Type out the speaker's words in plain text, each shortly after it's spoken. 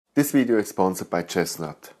This video is sponsored by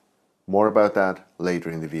Chestnut. More about that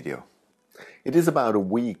later in the video. It is about a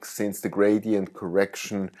week since the gradient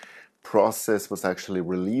correction process was actually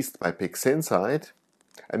released by PixInsight,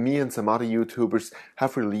 and me and some other YouTubers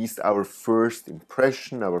have released our first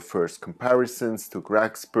impression, our first comparisons to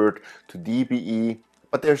Grexpert, to DBE,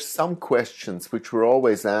 but there's some questions which were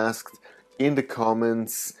always asked in the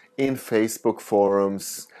comments, in Facebook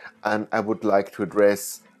forums, and I would like to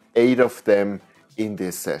address 8 of them in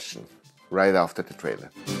this session, right after the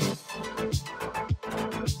trailer.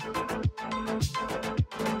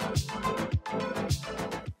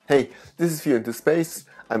 Hey, this is View into Space.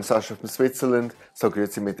 I'm Sascha from Switzerland, so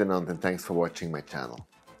grüezi miteinander and thanks for watching my channel.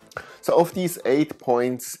 So of these 8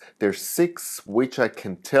 points, there's 6 which I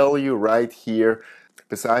can tell you right here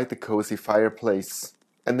beside the cozy fireplace,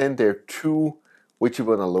 and then there are 2 which you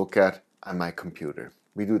want to look at on my computer.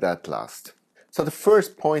 We do that last. So the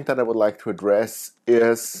first point that I would like to address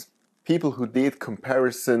is people who did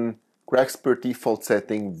comparison Grexpert default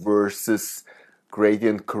setting versus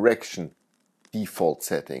gradient correction default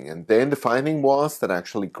setting, and then the finding was that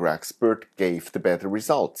actually Grexpert gave the better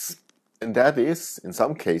results. And that is, in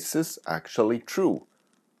some cases, actually true.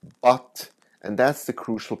 But, and that's the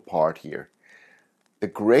crucial part here, the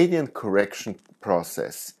gradient correction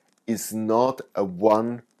process is not a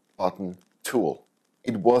one-button tool.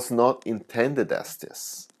 It was not intended as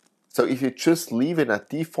this. So if you just leave it at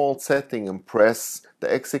default setting and press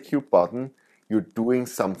the execute button, you're doing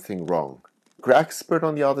something wrong. Grexpert,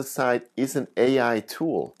 on the other side, is an AI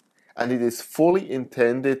tool, and it is fully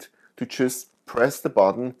intended to just press the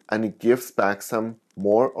button and it gives back some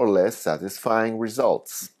more or less satisfying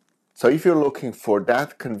results. So if you're looking for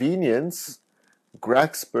that convenience,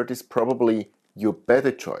 Grexpert is probably your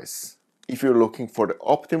better choice. If you're looking for the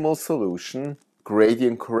optimal solution,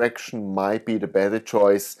 gradient correction might be the better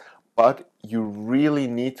choice, but you really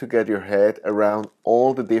need to get your head around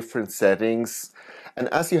all the different settings. And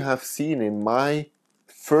as you have seen in my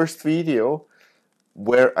first video,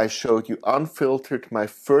 where I showed you unfiltered my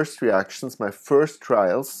first reactions, my first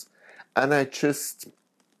trials, and I just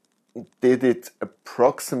did it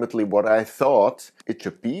approximately what I thought it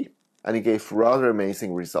should be, and it gave rather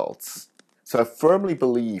amazing results. So I firmly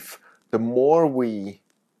believe the more we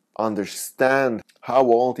understand how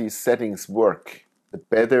all these settings work, the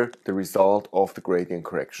better the result of the gradient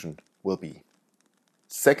correction will be.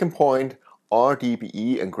 Second point, are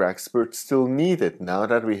DBE and Grexpert still needed now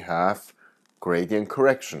that we have gradient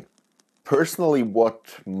correction? Personally,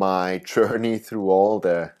 what my journey through all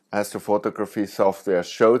the astrophotography software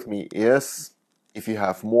showed me is if you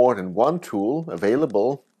have more than one tool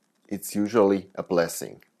available, it's usually a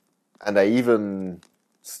blessing. And I even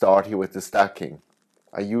start here with the stacking.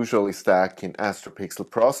 I usually stack in AstroPixel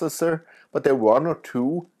Processor, but there were 1 or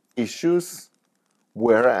 2 issues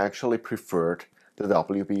where I actually preferred the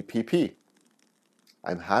WBPP.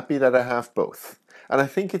 I'm happy that I have both. And I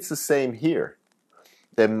think it's the same here.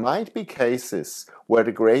 There might be cases where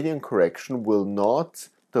the gradient correction will not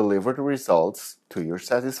deliver the results to your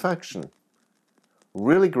satisfaction.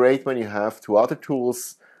 Really great when you have 2 other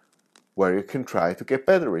tools where you can try to get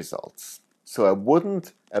better results. So I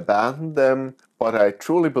wouldn't abandon them, but I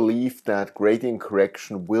truly believe that gradient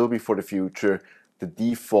correction will be for the future the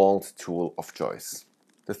default tool of choice.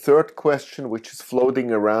 The third question which is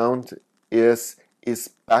floating around is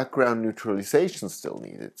background neutralization still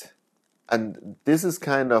needed? And this is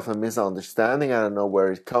kind of a misunderstanding. I don't know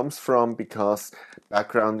where it comes from, because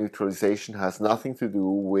background neutralization has nothing to do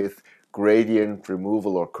with gradient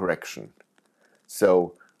removal or correction.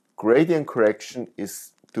 So gradient correction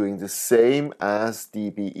is doing the same as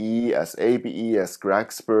DBE, as ABE, as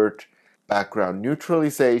Grexpert. Background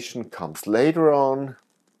neutralization comes later on,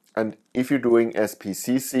 and if you're doing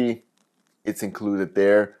SPCC, it's included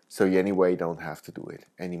there, so you anyway don't have to do it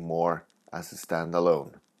anymore as a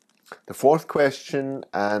standalone. The fourth question,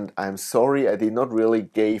 and I'm sorry I did not really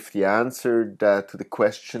give the answer to the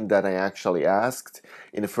question that I actually asked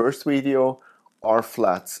in the first video, are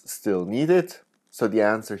flats still needed? So the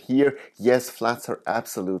answer here, yes, flats are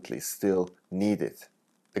absolutely still needed.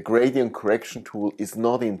 The gradient correction tool is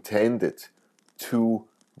not intended to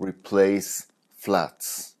replace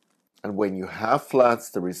flats. And when you have flats,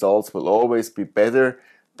 the results will always be better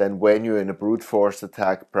than when you in a brute force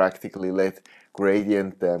attack practically let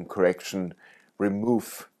gradient correction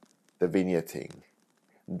remove the vignetting.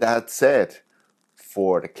 That said,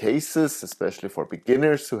 for the cases, especially for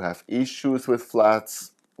beginners who have issues with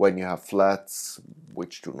flats, when you have flats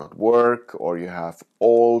which do not work, or you have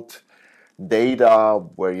old data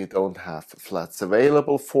where you don't have flats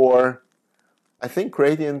available for, I think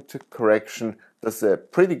gradient correction does a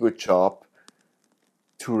pretty good job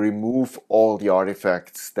to remove all the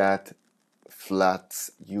artifacts that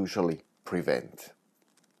flats usually prevent.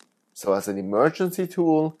 So as an emergency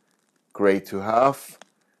tool, great to have,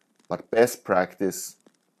 but best practice,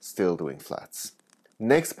 still doing flats.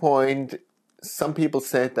 Next point, some people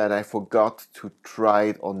said that I forgot to try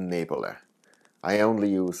it on Nebula. I only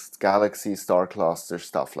used Galaxy, star cluster,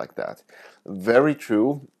 stuff like that. Very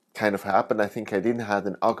true, kind of happened. I think I didn't have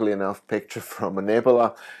an ugly enough picture from a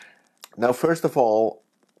Nebula. Now, first of all,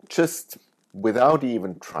 just without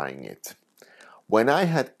even trying it, when I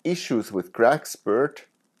had issues with Gragspert,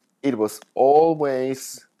 it was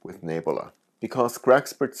always with Nebula, because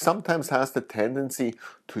Gragspert sometimes has the tendency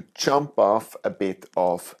to jump off a bit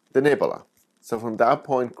of the Nebula. So from that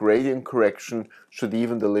point, gradient correction should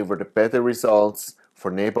even deliver the better results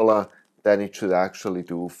for Nebula than it should actually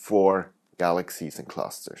do for galaxies and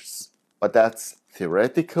clusters. But that's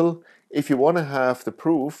theoretical. If you want to have the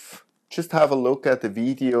proof, just have a look at the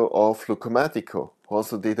video of Lucomatico, who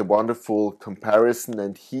also did a wonderful comparison,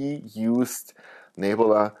 and he used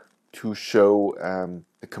Nebula to show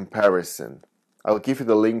the comparison. I'll give you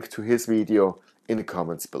the link to his video in the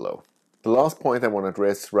comments below. The last point I want to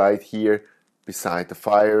address right here beside the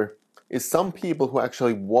fire is some people who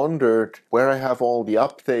actually wondered where I have all the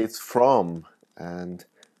updates from and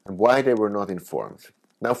why they were not informed.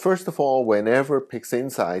 Now, first of all, whenever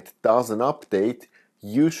PixInsight does an update,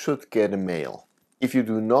 you should get a mail. If you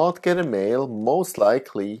do not get a mail, most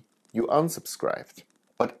likely you unsubscribed.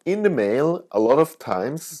 But in the mail, a lot of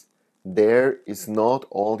times, there is not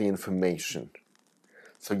all the information.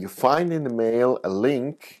 So you find in the mail a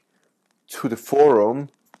link to the forum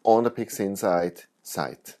on the PixInsight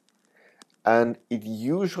site. And it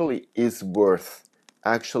usually is worth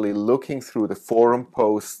actually looking through the forum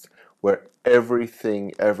post where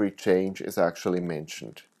everything, every change is actually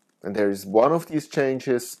mentioned. And there is one of these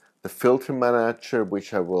changes, the filter manager,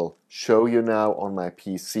 which I will show you now on my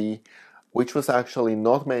PC, which was actually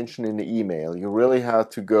not mentioned in the email. You really had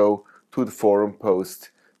to go to the forum post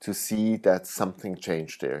to see that something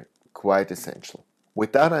changed there. Quite essential.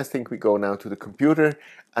 With that, I think we go now to the computer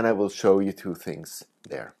and I will show you two things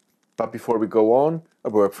there. But before we go on, a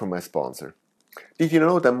word from my sponsor. Did you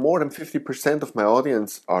know that more than 50% of my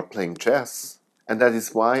audience are playing chess? And that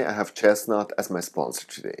is why I have Chestnut as my sponsor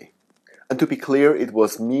today. And to be clear, it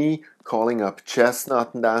was me calling up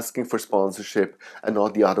Chestnut and asking for sponsorship and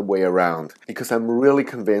not the other way around, because I'm really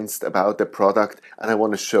convinced about the product and I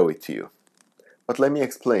want to show it to you. But let me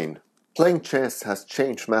explain. Playing chess has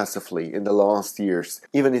changed massively in the last years,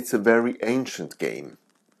 even it's a very ancient game.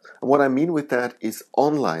 And what I mean with that is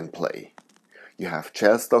online play. You have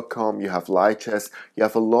chess.com, you have Lichess, you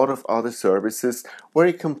have a lot of other services where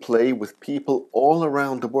you can play with people all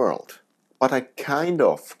around the world. But it kind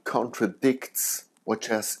of contradicts what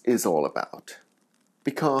chess is all about.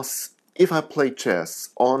 Because if I play chess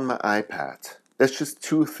on my iPad, there's just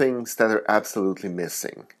two things that are absolutely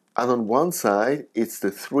missing. And on one side, it's the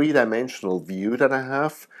three-dimensional view that I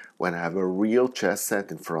have when I have a real chess set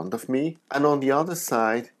in front of me. And on the other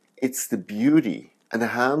side, it's the beauty and the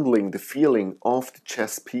handling, the feeling of the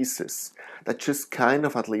chess pieces that just kind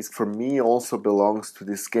of, at least for me, also belongs to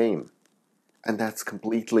this game. And that's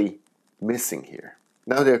completely missing here.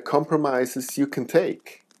 Now there are compromises you can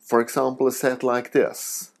take. For example, a set like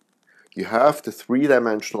this. You have the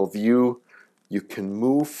three-dimensional view, you can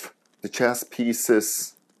move the chess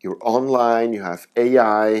pieces, you're online, you have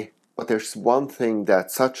AI, but there's one thing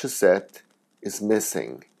that such a set is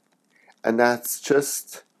missing. And that's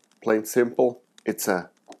just plain simple. It's a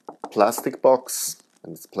plastic box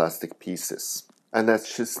and it's plastic pieces. And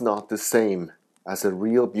that's just not the same as a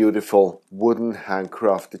real beautiful wooden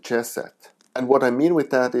handcrafted chess set. And what I mean with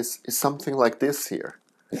that is something like this here.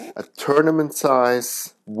 A tournament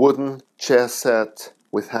size wooden chess set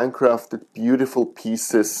with handcrafted beautiful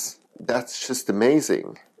pieces. That's just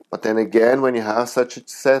amazing. But then again, when you have such a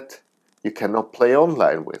set, you cannot play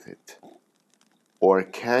online with it. Or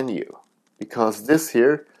can you? Because this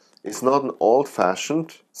here is not an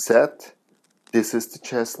old-fashioned set. This is the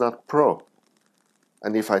Chestnut Pro.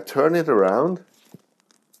 And if I turn it around,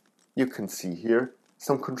 you can see here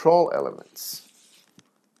some control elements.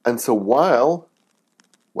 And so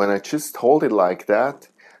when I just hold it like that,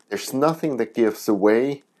 there's nothing that gives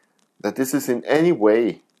away that this is in any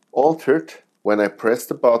way altered. When I press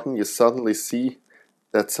the button, you suddenly see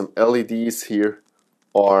that some LEDs here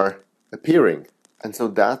are appearing. And so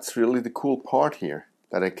that's really the cool part here,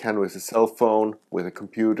 that I can, with a cell phone, with a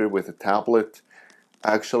computer, with a tablet,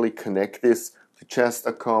 actually connect this to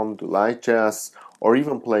chess.com, to Lichess, or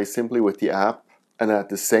even play simply with the app. And at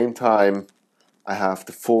the same time, I have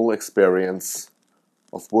the full experience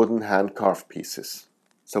of wooden hand-carved pieces.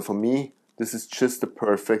 So for me, this is just the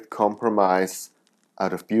perfect compromise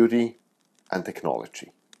out of beauty and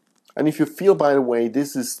technology. And if you feel, by the way,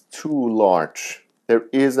 this is too large, there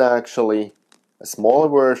is actually a smaller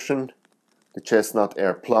version, the Chestnut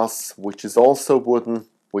Air Plus, which is also wooden,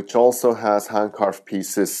 which also has hand-carved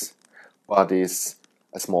pieces, but is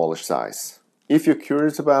a smaller size. If you're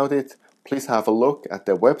curious about it, please have a look at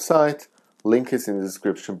their website. Link is in the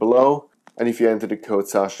description below. And if you enter the code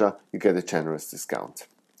Sasha, you get a generous discount.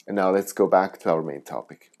 And now let's go back to our main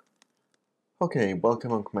topic. Okay,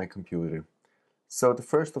 welcome on my computer. So the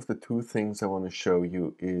first of the two things I want to show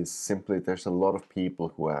you is simply there's a lot of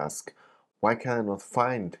people who ask, why can I not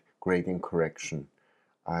find gradient correction?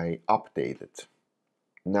 I updated.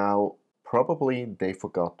 Now, probably they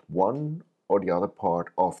forgot one or the other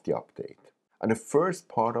part of the update. And the first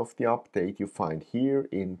part of the update you find here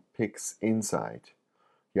in PixInsight.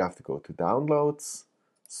 You have to go to Downloads,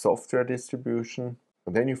 Software Distribution,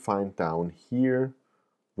 and then you find down here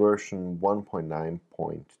version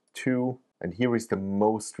 1.9.2, and here is the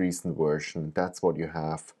most recent version. That's what you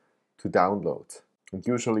have to download. And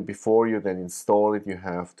usually before you then install it, you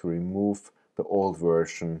have to remove the old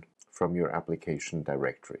version from your application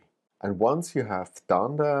directory. And once you have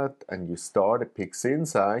done that and you start a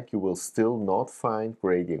PixInsight, you will still not find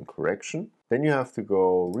gradient correction. Then you have to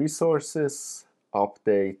go Resources,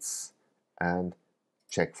 Updates, and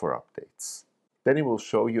check for updates. Then it will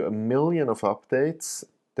show you a million of updates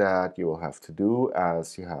that you will have to do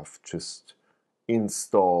as you have just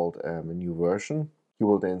installed a new version. You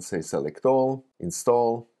will then say select all,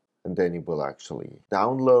 install, and then it will actually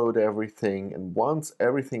download everything. And once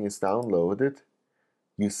everything is downloaded,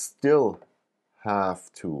 you still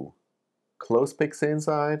have to close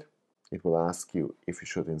PixInsight. It will ask you if you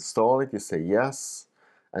should install it. You say yes,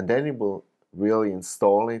 and then it will really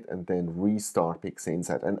install it and then restart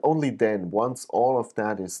PixInsight. And only then, once all of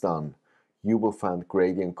that is done, you will find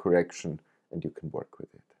gradient correction and you can work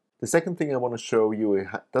with it. The second thing I want to show you, it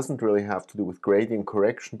doesn't really have to do with gradient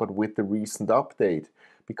correction, but with the recent update,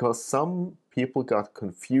 because some people got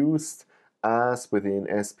confused as within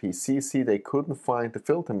SPCC they couldn't find the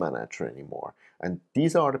filter manager anymore. And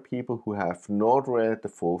these are the people who have not read the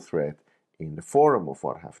full thread in the forum of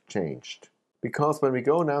what have changed. Because when we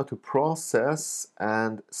go now to Process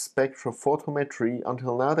and Spectrophotometry,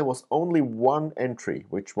 until now there was only one entry,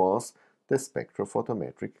 which was the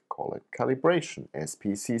Spectrophotometric Calibration,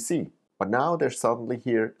 SPCC. But now there's suddenly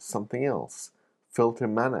here something else, Filter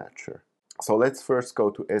Manager. So let's first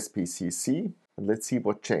go to SPCC and let's see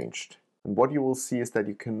what changed. And what you will see is that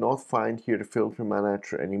you cannot find here the Filter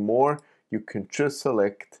Manager anymore. You can just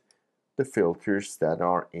select the filters that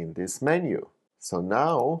are in this menu. So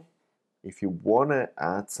now, if you want to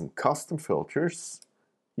add some custom filters,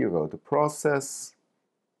 you go to Process,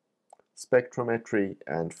 Spectrometry,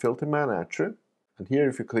 and Filter Manager. And here,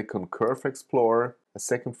 if you click on Curve Explorer, a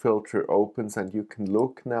second filter opens and you can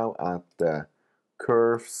look now at the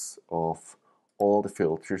curves of all the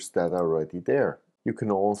filters that are already there. You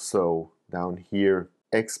can also, down here,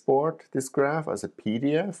 export this graph as a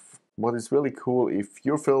PDF. What is really cool, if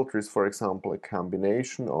your filter is, for example, a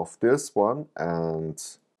combination of this one and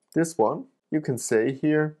this one, you can say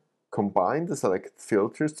here, combine the selected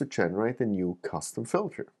filters to generate a new custom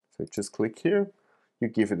filter. So just click here, you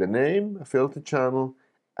give it a name, a filter channel,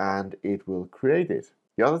 and it will create it.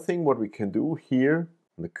 The other thing what we can do here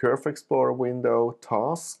in the Curve Explorer window,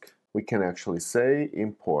 task, we can actually say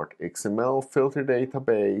import XML filter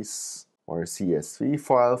database or CSV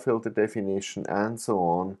file filter definition and so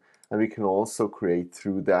on. And we can also create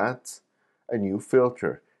through that a new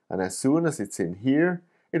filter. And as soon as it's in here,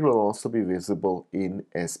 it will also be visible in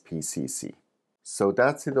SPCC. So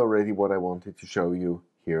that's it already what I wanted to show you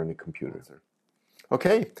here on the computer.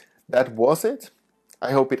 Okay, that was it.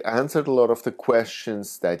 I hope it answered a lot of the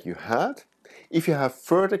questions that you had. If you have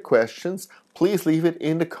further questions, please leave it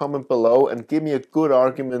in the comment below and give me a good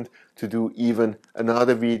argument to do even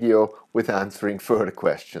another video with answering further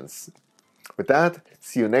questions. With that,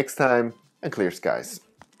 see you next time and clear skies.